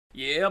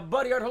Yeah,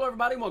 buddy art. Hello,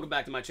 everybody. Welcome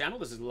back to my channel.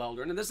 This is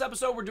Lelldorin. In this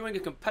episode, we're doing a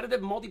competitive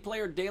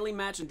multiplayer daily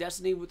match in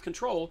Destiny with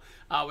Control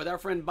with our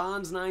friend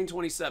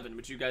Bonds927,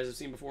 which you guys have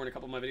seen before in a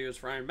couple of my videos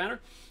for Iron Banner.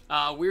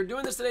 We're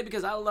doing this today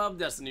because I love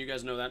Destiny. You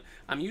guys know that.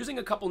 I'm using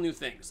a couple new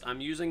things.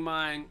 I'm using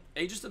my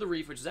Aegis to the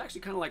Reef, which is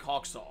actually kind of like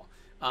Hawksaw.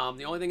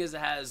 The only thing is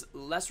it has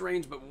less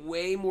range, but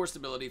way more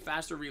stability,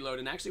 faster reload,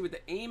 and actually with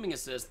the aiming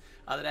assist,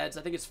 that adds,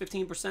 I think it's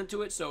 15%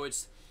 to it, so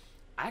it's...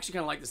 I actually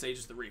kind of like this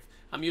Aegis to the Reef.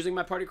 I'm using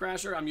my Party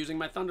Crasher, I'm using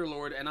my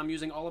Thunderlord, and I'm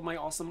using all of my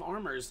awesome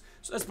armors.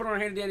 So let's put on our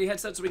handy-dandy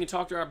headset so we can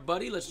talk to our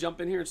buddy. Let's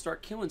jump in here and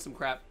start killing some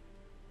crap.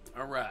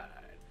 Alright.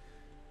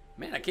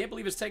 Man, I can't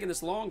believe it's taking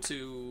this long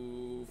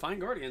to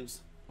find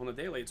Guardians on a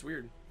daily. It's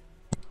weird.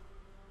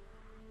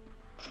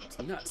 It's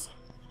nuts.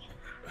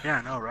 Yeah,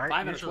 I know, right?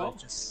 5 out of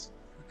 12?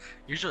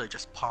 Usually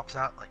just pops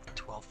out like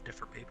 12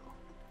 different people.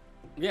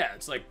 Yeah,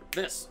 it's like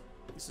this.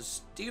 This is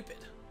stupid.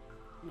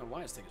 I don't know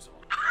why it's taking so long.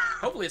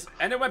 Hopefully it's...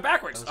 And it went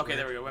backwards. Okay,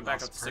 there we go. Went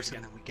back up to 6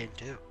 again. And we gained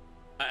 2.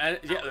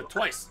 Yeah,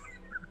 twice.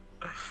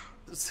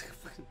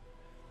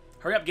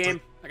 Hurry up,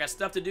 game. I got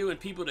stuff to do and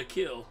people to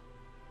kill.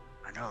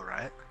 I know,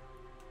 right?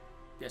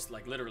 Yes,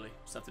 like literally.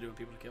 Stuff to do and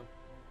people to kill.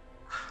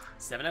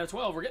 7 out of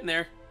 12. We're getting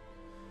there.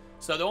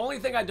 So the only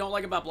thing I don't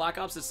like about Black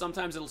Ops is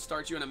sometimes it'll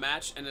start you in a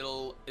match and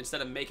it'll,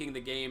 instead of making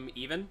the game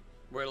even,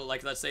 where it'll,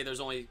 like, let's say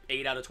there's only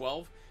 8 out of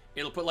 12,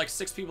 it'll put like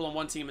 6 people on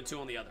one team and 2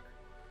 on the other.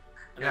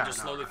 And then just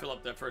slowly fill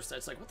up the first.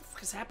 It's like, what the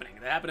fuck is happening?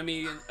 That happened to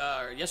me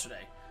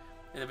yesterday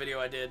in the video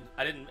I did.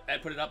 I didn't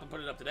put it up and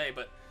put it up today,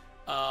 but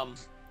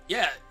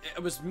yeah,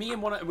 it was me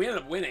and one. We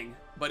ended up winning,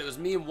 but it was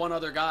me and one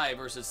other guy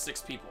versus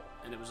 6 people,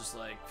 and it was just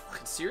like,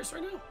 fucking serious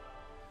right now?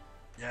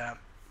 Yeah,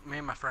 me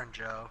and my friend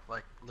Joe,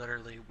 like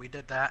literally, we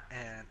did that,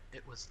 and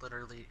it was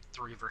literally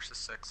 3 versus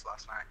 6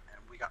 last night,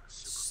 and we got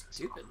super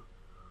stupid.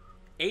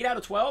 8 out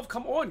of 12?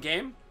 Come on,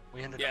 game.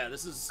 We ended yeah, up,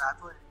 this is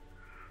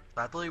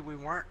sadly, we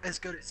weren't as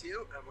good as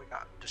you, and we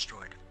got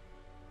destroyed.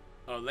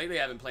 Oh, lately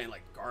I've been playing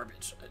like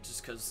garbage,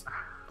 just because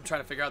I'm trying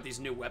to figure out these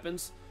new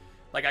weapons.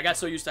 Like, I got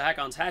so used to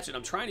Hakon's Hatchet,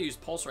 I'm trying to use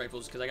pulse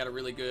rifles because I got a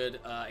really good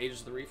Aegis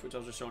of the Reef, which I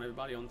was just showing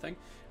everybody on the thing,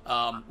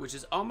 which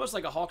is almost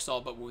like a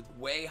Hawksaw, but with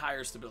way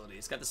higher stability.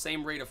 It's got the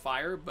same rate of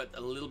fire, but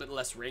a little bit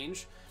less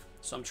range.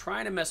 So I'm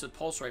trying to mess with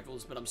pulse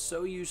rifles, but I'm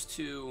so used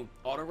to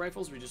auto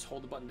rifles where you just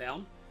hold the button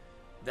down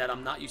that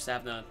I'm not used to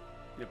having to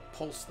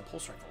pulse the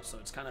pulse rifle. So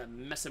it's kind of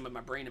messing with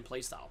my brain and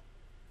playstyle.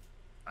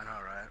 I know,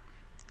 right?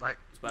 Like,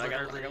 but I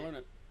gotta learn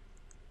it.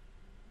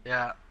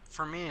 Yeah,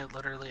 for me,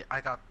 literally, I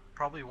got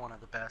probably one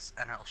of the best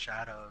NL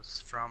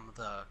shadows from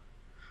the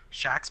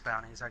Shaxx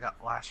bounties. I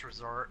got Last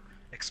Resort,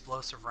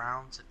 Explosive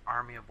Rounds, and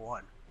Army of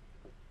One.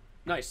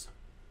 Nice.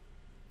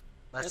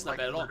 That's not like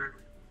bad at all.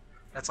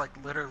 That's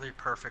like literally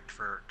perfect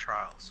for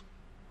trials.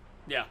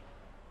 Yeah.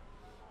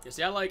 Yeah,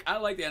 see, I like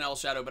the NL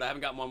Shadow, but I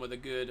haven't gotten one with a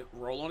good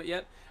roll on it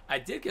yet. I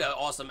did get an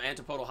awesome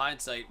Antipodal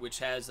Hindsight, which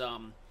has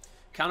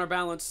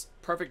Counterbalance,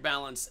 Perfect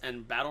Balance,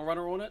 and Battle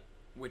Runner on it,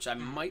 which I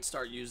might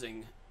start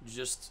using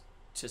just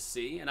to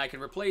see. And I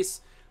can replace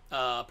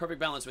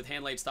Perfect Balance with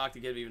Hand Laid Stock to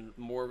give even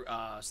more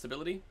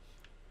stability,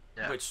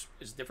 which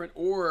is different.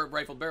 Or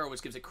Rifled Barrel,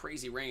 which gives it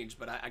crazy range,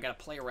 but I got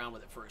to play around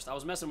with it first. I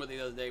was messing with it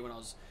the other day when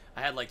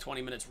I had like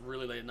 20 minutes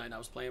really late at night, and I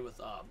was playing with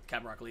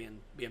Cab Rock Lee and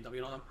BMW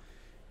and all them.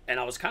 And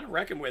I was kind of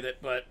wrecking with it,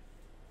 but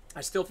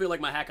I still feel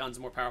like my Hakon's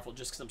more powerful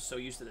just because I'm so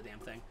used to the damn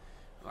thing.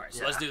 Alright,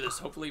 so let's do this.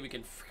 Hopefully we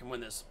can freaking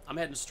win this. I'm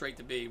heading straight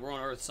to B. We're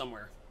on Earth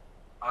somewhere.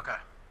 Okay.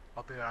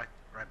 I'll be right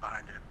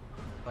behind you.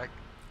 Like,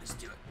 let's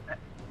do it.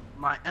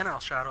 My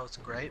NL Shadow is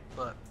great,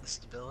 but the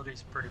stability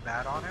is pretty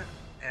bad on it.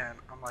 And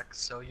I'm like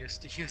so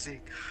used to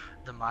using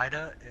the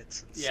Mida,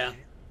 it's insane.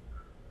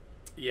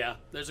 Yeah,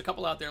 there's a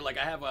couple out there. Like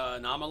I have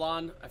an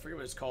Amalon. I forget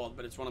what it's called,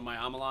 but it's one of my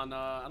Amalon.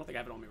 I don't think I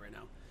have it on me right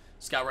now.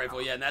 Scout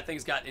Rifle, yeah, and that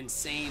thing's got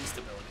insane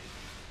stability.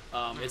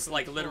 It's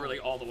like literally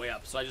all the way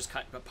up. So I just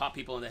pop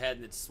people in the head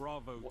and it's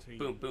boom,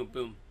 boom,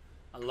 boom.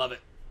 I love it.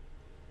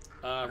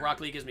 Rock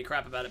Lee gives me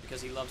crap about it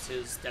because he loves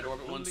his Dead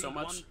Orbit one so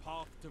much.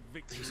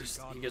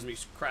 He gives me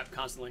crap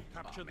constantly.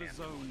 Capture the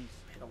zones.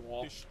 Hit a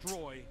wall.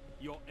 Destroy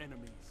your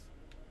enemies.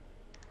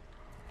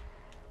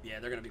 Yeah,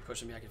 they're gonna be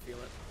pushing me. I can feel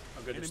it.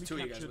 Oh good, there's 2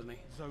 of you guys with me.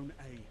 Zone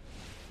A.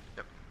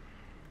 Yep.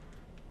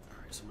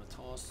 Alright, so I'm gonna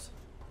toss.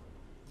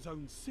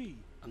 Zone C.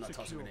 I'm not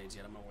tossing grenades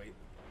yet. I'm gonna wait.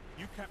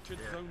 You captured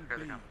Zone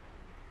B.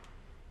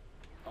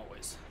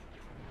 Always.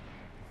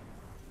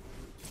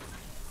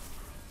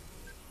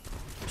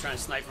 I'm trying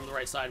to snipe from the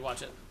right side.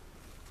 Watch it.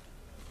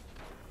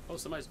 Oh,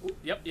 somebody's... Ooh,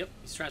 yep.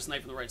 He's trying to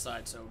snipe from the right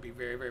side, so be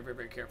very, very, very,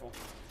 very careful.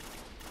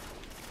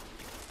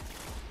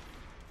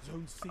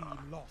 Zone C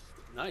lost.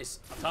 Nice.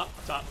 Up top,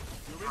 up top.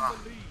 You're in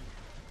the lead.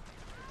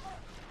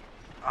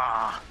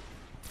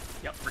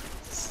 Yep.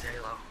 Stay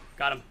low.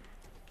 Got him.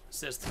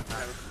 Assist.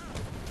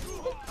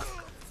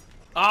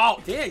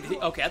 Oh,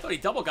 dang. Okay, I thought he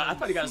double got... I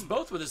thought he got us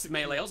both with his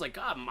melee. I was like,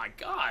 God, my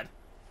God.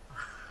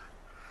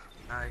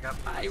 Now you got...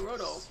 Hi,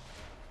 Roto.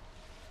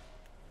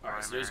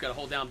 Alright, so you just gotta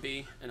hold down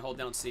B and hold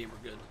down C and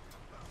we're good.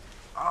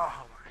 Oh,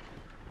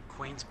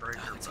 Queen's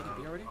Breaker. Oh, it's B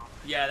already?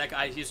 Yeah, that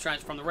guy, he's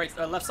trying from the right,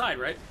 left side,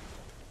 right?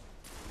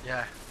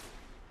 Yeah.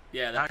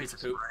 Yeah, Now that he piece of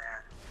just poop.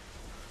 ran.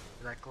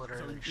 He, like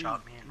literally Zone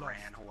shot B me and lost.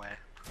 ran away.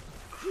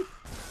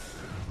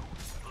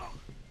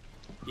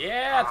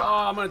 Yeah,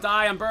 oh, I'm gonna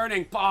die. I'm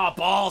burning. Oh,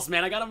 balls,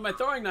 man. I got him with my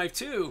throwing knife,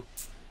 too.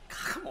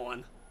 Come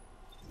on.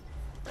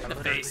 Right in the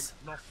literally face.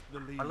 Lost the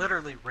lead. I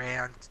literally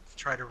ran to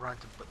try to run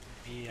to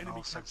B, and Enemy all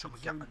of a sudden someone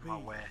captured got in zone my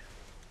B. way.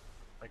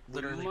 Like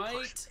literally might-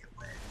 pushed me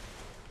away.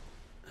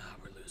 Oh,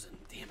 we're losing.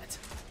 Damn it.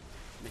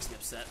 Makes me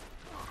upset.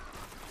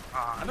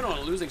 Ah, I've been on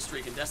a losing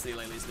streak in Destiny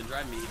lately. It's been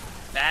driving me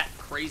bat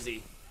crazy.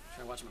 I'm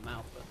trying to watch my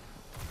mouth, but...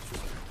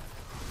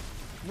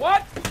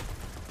 What?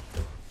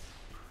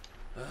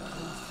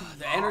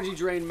 The energy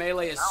drain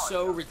melee is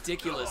so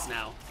ridiculous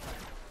now.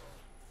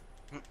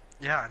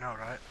 yeah, I know,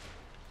 right?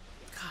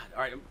 God,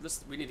 all right,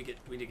 we need to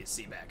get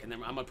C back, and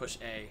then I'm gonna push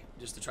A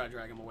just to try to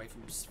drag him away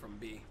from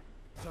B.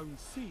 Zone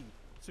C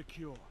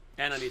secure.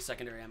 And I need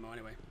secondary ammo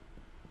anyway.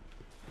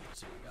 Let's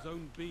see what we got.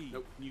 Zone B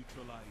Nope.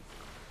 neutralized.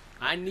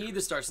 I need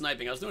to start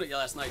sniping. I was doing it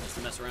last night just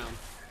to mess around.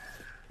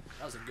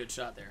 That was a good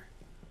shot there.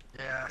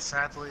 Yeah,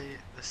 sadly,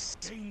 this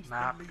Gained the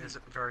map lead.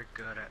 isn't very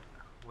good at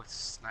with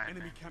sniping.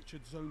 Enemy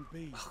captured Zone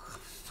B.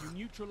 You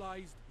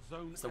neutralized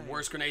Zone It's the A.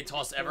 worst grenade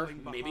toss ever,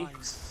 Falling maybe.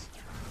 behind.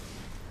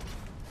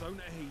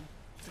 Zone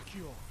A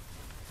secure.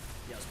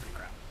 Yeah, it was pretty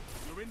crap.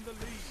 You're in the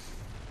lead.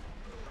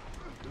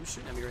 Who's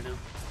shooting at me right now?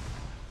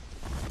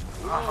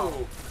 Oh.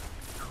 Whoa!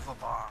 Nova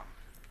bomb.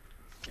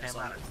 Yeah, I Came saw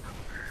out that. of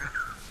nowhere.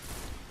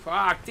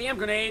 Fuck! Damn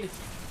grenade!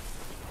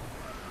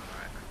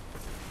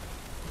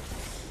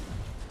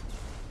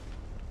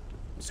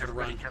 Just gotta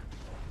Everybody run. kept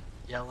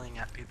yelling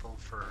at people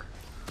for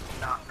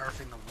not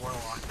nerfing the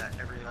warlock that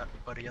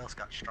everybody else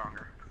got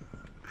stronger.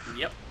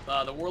 Yep.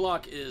 The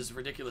Warlock is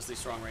ridiculously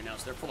strong right now,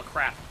 so they're full of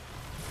crap.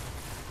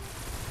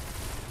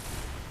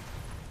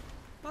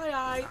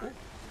 Bye.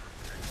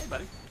 Hey,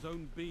 buddy.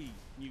 Zone B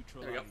There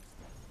neutralized. we go.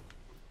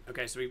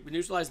 Okay, so we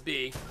neutralized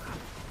B.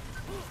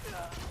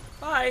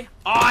 Bye.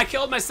 Oh, I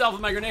killed myself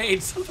with my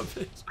grenade. Son of a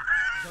bitch.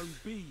 Zone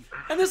B.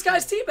 And this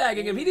guy's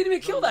teabagging him. He didn't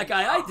even kill that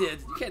guy. I did.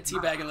 You can't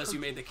teabag unless you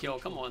made the kill.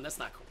 Come on, that's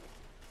not cool.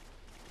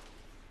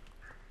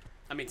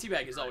 I mean,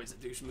 teabag is always a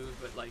douche move,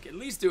 but like, at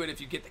least do it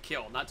if you get the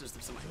kill, not just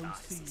if somebody Zone dies.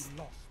 C It's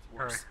lost.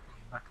 Hurry, worse.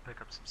 I can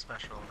pick up some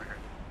special over here.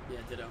 Yeah,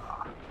 ditto. Come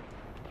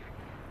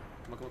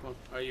on.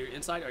 Are you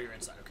inside? Oh, you're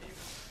inside. Okay.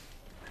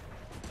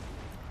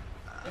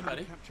 Hey, Enemy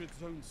buddy. captured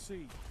Zone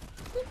C.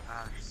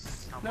 There's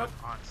someone Nope.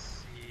 on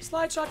C.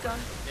 Slide shotgun.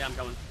 Yeah, I'm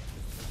coming.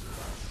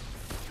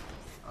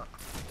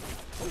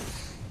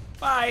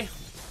 Bye.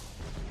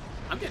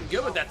 I'm getting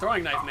good with that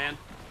throwing knife, man.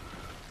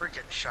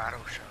 Freaking shadow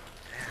show.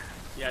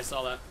 Damn. Yeah, I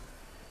saw that.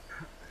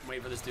 I'm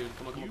waiting for this dude.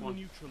 Come You on.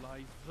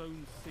 neutralized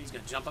Zone C. He's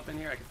gonna jump up in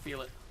here. I can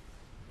feel it.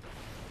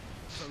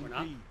 Zone We're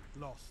not. B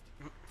lost.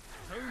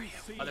 Zone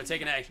C Oh, they're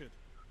taking A. captured.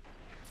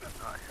 Oh,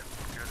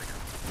 yeah. Here they go.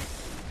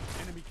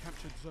 Enemy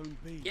captured Zone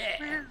B.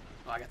 Yeah.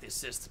 Oh, I got the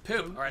assist.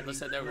 Poop. All right, let's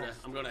head over to.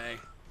 I'm going to A.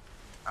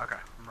 Okay,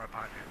 I'm right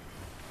behind you.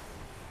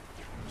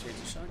 Change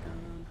the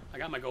shotgun. I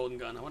got my golden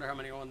gun. I wonder how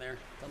many are on there.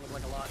 Doesn't look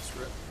like a lot.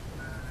 Screw it.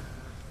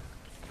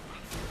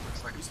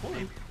 Looks like He's maybe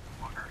holding.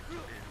 one or two.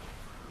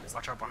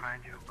 Watch out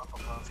behind you, up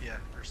above. Yeah,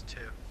 there's two.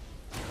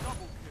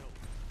 Double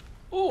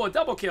kill. Ooh, a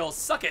double kill.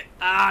 Suck it.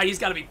 Ah, he's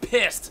got to be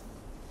pissed.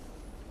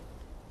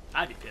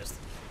 I'd be pissed.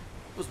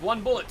 It was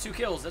one bullet, 2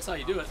 kills. That's how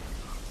you do it.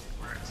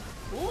 Where is it?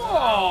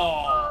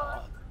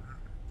 Whoa!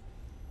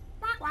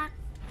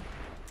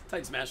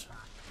 Titan smash.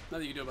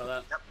 Nothing you can do about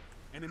that. Yep.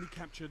 Enemy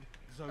captured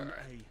Zone Alright.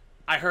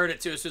 A. I heard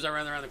it too. As soon as I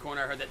ran around the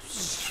corner, I heard that.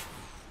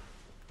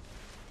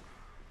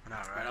 I know,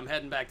 Alright, right? I'm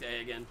heading back to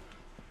A again.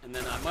 And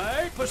then I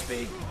might push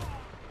B.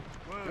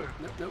 Whoa.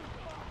 Nope.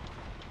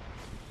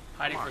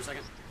 Hiding for a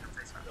second.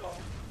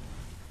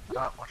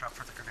 Oh, watch out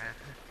for the grenade.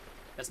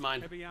 That's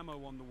mine. Heavy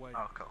ammo on the way.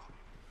 Oh, cool.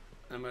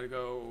 I'm gonna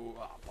go.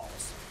 Oh,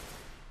 balls.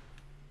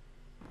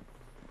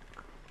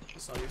 I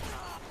saw you.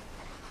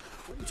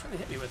 What are you trying to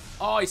hit me with?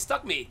 Oh, he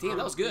stuck me. Damn,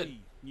 that was good. B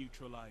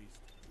neutralized.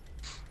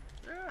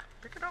 Yeah,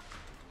 pick it up.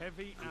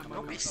 Heavy Come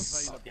ammo on.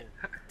 available.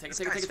 Take This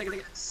it. guy's Take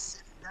it.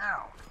 sitting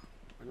down.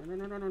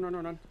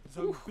 Run.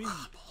 Zone B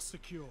Ah, balls.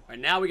 secure. Alright,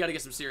 now we gotta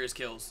get some serious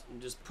kills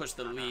and just push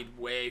the lead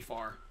way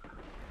far.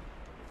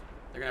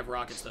 They're gonna have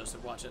rockets though, so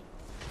watch it.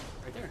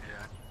 Right there.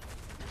 Yeah.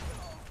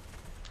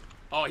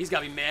 Oh, he's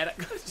got me mad at.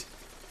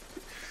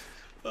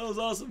 That was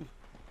awesome.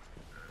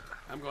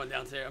 I'm going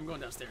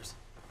downstairs.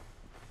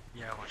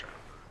 Yeah, watch out.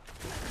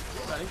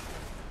 Hey, buddy.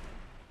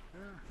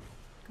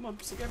 Come on,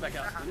 stick your head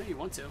back out. I know you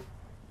want to.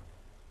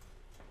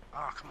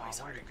 Oh, come on. He's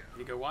Where'd he hiding. go?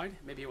 Did he go wide?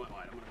 Maybe he went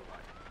wide. I'm gonna go wide.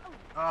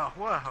 Oh,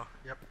 whoa.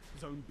 Yep.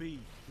 Zone B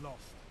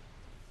lost.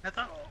 I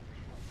thought.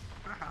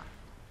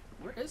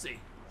 Where is he?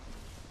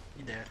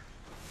 He did.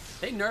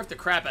 They nerfed the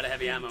crap out of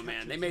heavy ammo,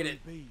 man. They made Zone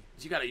it. B.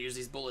 You gotta use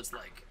these bullets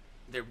like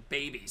they're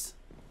babies.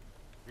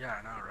 Yeah,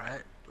 I know,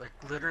 right? Like,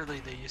 literally,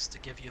 they used to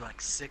give you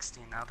like 60.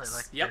 Now they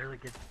like Yep. barely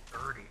give you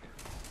 30.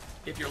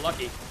 If you're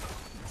lucky.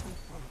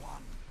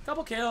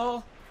 Double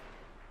kill.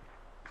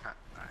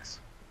 Nice.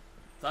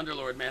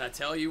 Thunderlord, man, I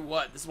tell you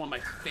what, this is one of my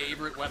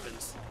favorite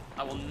weapons.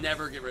 I will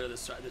never get rid of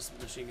this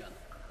machine gun.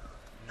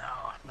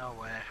 No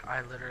way.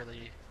 I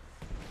literally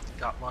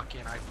got lucky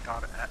and I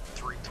got it at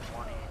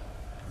 320.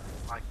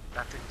 Like,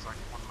 that thing's like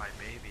one of my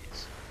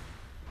babies.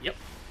 Yep.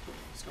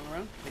 He's going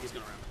around? I think he's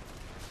going around.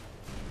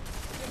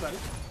 Hey, buddy.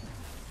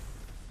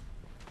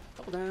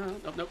 Double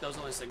down. Nope, nope, that was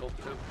only a single.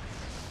 Nope.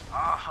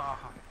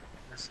 Ah,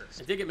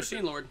 misses. I did get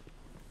Machine Lord.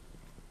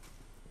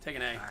 Take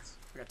an A. Nice.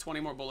 I got 20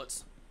 more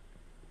bullets.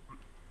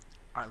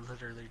 I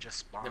literally just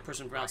spawned. They're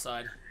pushing from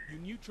outside. You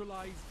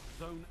neutralized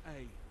Zone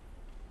A.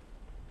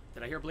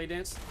 Did I hear Blade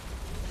Dance?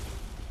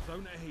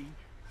 Zone A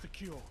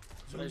secure.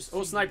 Zone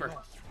Oh, C sniper.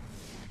 lost.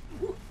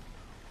 Woo.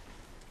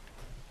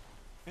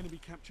 Enemy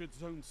captured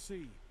Zone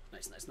C.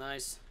 Nice, nice,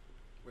 nice.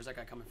 Where's that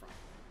guy coming from?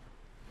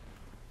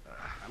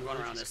 I'm going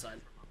around this side.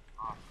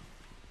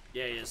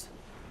 Yeah, he is.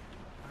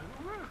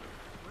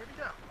 Where'd he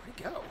go? Where'd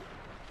he go?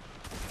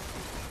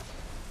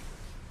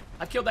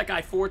 I've killed that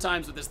guy 4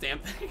 times with this damn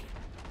thing.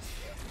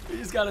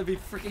 He's gotta be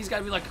freaking. He's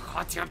gotta be like,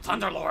 goddamn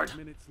Thunderlord.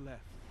 Minutes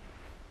left.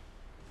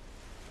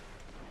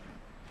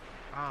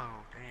 Oh,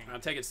 dang.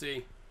 I'm taking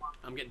C.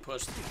 I'm getting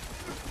pushed.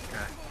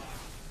 Okay.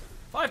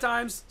 5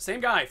 times. Same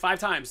guy. 5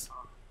 times.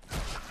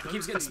 He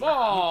keeps getting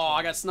small.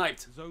 I got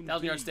sniped. Zone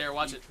 1,000 yard B stare.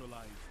 Watch it.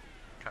 neutralized.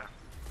 Okay.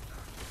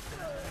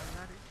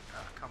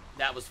 Come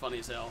That was funny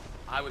as hell.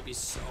 I would be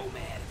so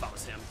mad if I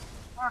was him.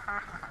 on.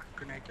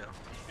 Grenade go.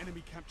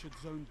 Enemy captured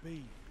Zone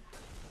B.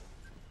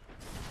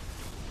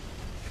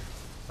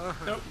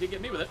 Nope, didn't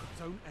get me with it.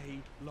 Zone A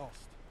lost.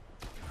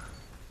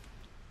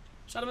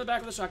 Shot him in the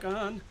back with a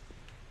shotgun.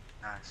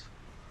 Nice.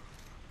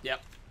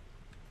 Yep.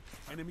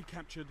 Enemy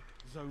captured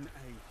Zone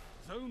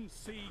A. Zone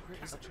C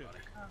captured.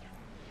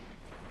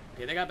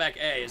 Okay, they got back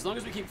A. As long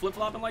as we keep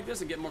flip-flopping like this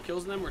and get more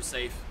kills than them, we're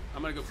safe.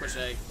 I'm gonna go push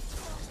A.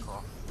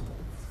 Cool.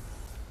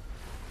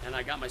 And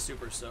I got my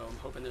super, so I'm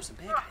hoping there's some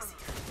bad guys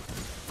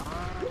here.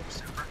 I'm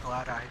super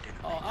glad I didn't.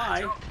 Oh, make that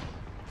I. jump.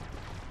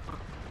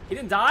 He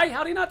didn't die?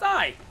 How'd he not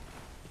die?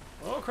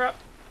 Oh, crap.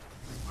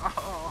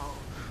 Oh.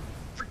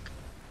 Freak.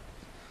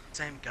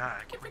 Same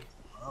guy. Can we?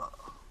 Oh.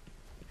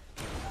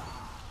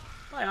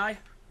 My eye.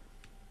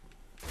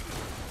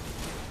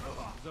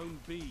 Zone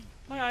B.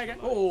 My eye again.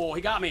 Oh, he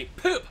got me.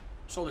 Poop.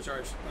 Shoulder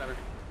charge. Whatever.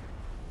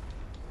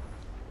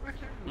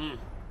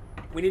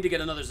 We need to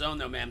get another zone,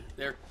 though, man.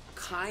 They're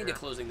kind of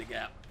closing the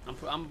gap.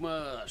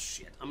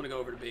 Shit. I'm going to go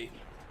over to B.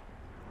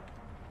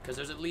 Because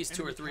there's at least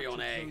 2 or 3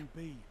 on A. Zone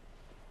B.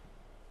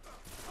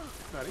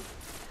 Ready?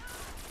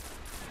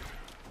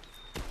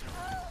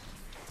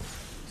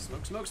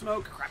 Smoke, smoke,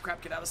 smoke. Crap,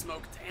 crap, get out of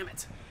smoke. Damn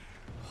it.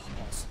 Oh,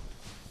 balls.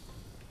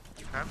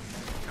 Come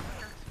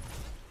here.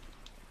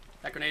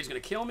 That grenade's gonna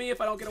kill me if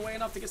I don't get away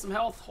enough to get some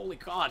health. Holy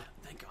God.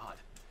 Thank God.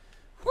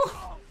 Whew.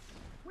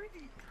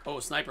 Oh,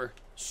 sniper.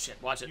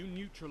 Shit, watch it. You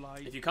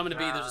neutralized. If you come into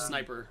B, there's a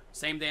sniper.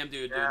 Same damn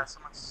dude, dude. Yeah,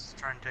 someone's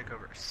trying to take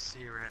over C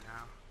right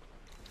now.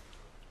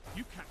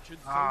 You captured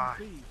Zone Ah,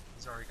 B.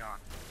 he's already gone.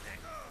 Dang.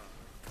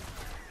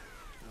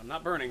 I'm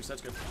not burning, so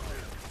that's good.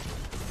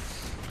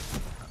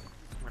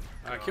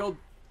 I killed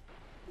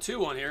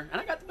 2 on here,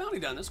 and I got the bounty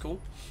done. That's cool.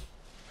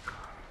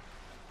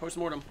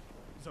 Post-mortem.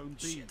 Zone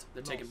B. Shit,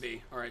 they're taking lost.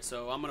 B. Alright,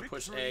 so I'm gonna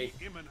push A.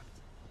 Victory imminent.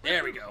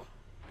 There we go.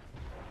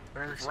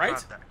 Barely Right?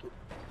 survived that.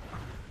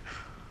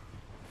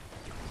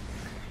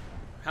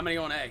 How many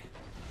on A? Is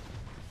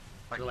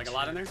there like a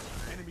lot in there?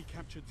 Enemy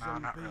captured No,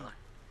 Zone not B. really.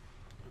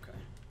 Okay.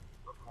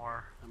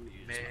 More I'm gonna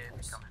use mid my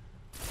pulse. coming.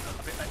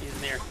 He's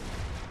in there.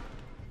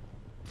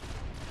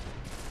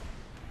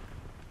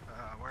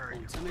 Where are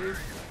you? To me. Where are you?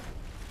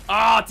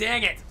 Oh,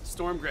 dang it!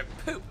 Storm grip.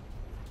 Poop.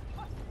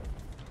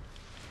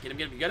 Get him,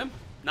 get him, get him.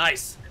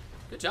 Nice.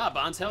 Good job,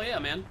 Bonds. Hell yeah,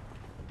 man.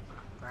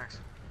 Thanks.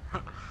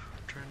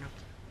 Turn up.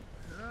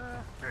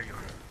 There you are.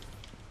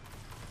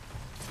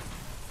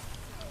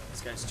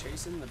 This guy's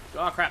chasing the.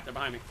 Oh crap! They're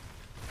behind me.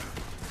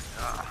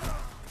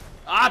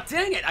 Ah,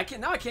 dang it! I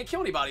can't. Now I can't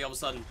kill anybody all of a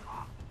sudden.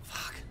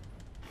 Fuck.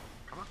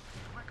 Come on.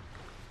 Come on.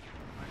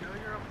 I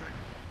know you're up there.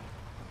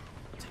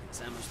 I'm taking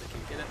this ammo so they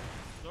can't get it.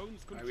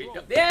 Zones All right, we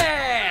controlled. go.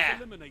 Yeah!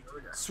 Eliminated.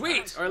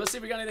 Sweet. All right, let's see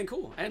if we got anything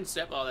cool. And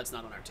step. Oh, that's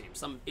not on our team.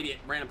 Some idiot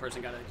random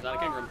person got it. Got a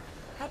kangaroo.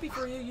 Happy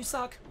for you. You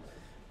suck.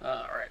 All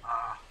right.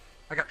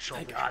 I got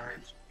shoulder Thank God.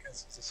 charge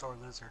because it's a sore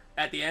loser.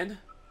 At the end.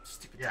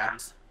 Stupid Yeah.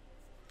 Titans.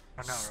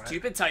 I know, right?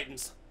 Stupid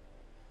Titans.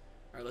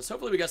 All right, let's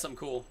hopefully we got something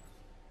cool.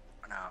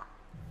 I know.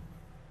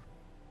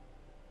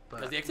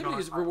 Because the you know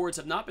activities what? rewards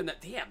have not been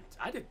that. Damn,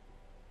 I did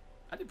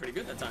pretty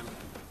good that time.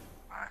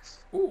 Nice.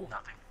 Ooh.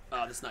 Nothing.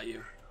 Oh, that's not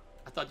you.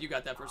 I thought you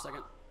got that for a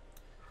second.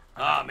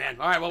 Oh man.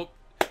 All right. Well,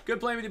 good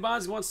playing with you,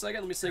 Bonds. 1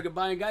 second. Let me say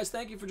goodbye. And guys,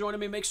 thank you for joining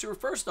me. Make sure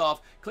first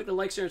off, click the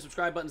like, share, and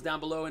subscribe buttons down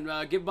below,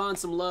 and give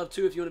Bonds some love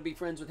too if you want to be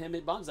friends with him.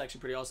 Bonds is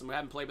actually pretty awesome. I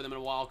haven't played with him in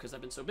a while because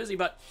I've been so busy.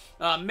 But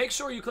make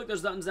sure you click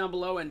those buttons down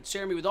below and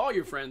share me with all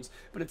your friends.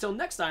 But until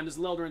next time, this is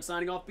Lelldorin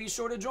signing off. Be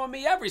sure to join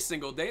me every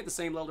single day at the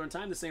same Lelldorin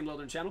time, the same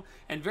Lelldorin channel,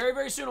 and very,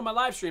 very soon on my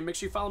live stream. Make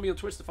sure you follow me on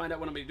Twitch to find out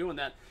when I'm going to be doing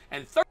that.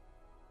 And third,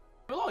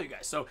 with all you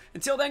guys. So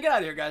until then, get out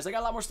of here, guys. I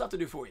got a lot more stuff to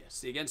do for you.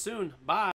 See you again soon. Bye.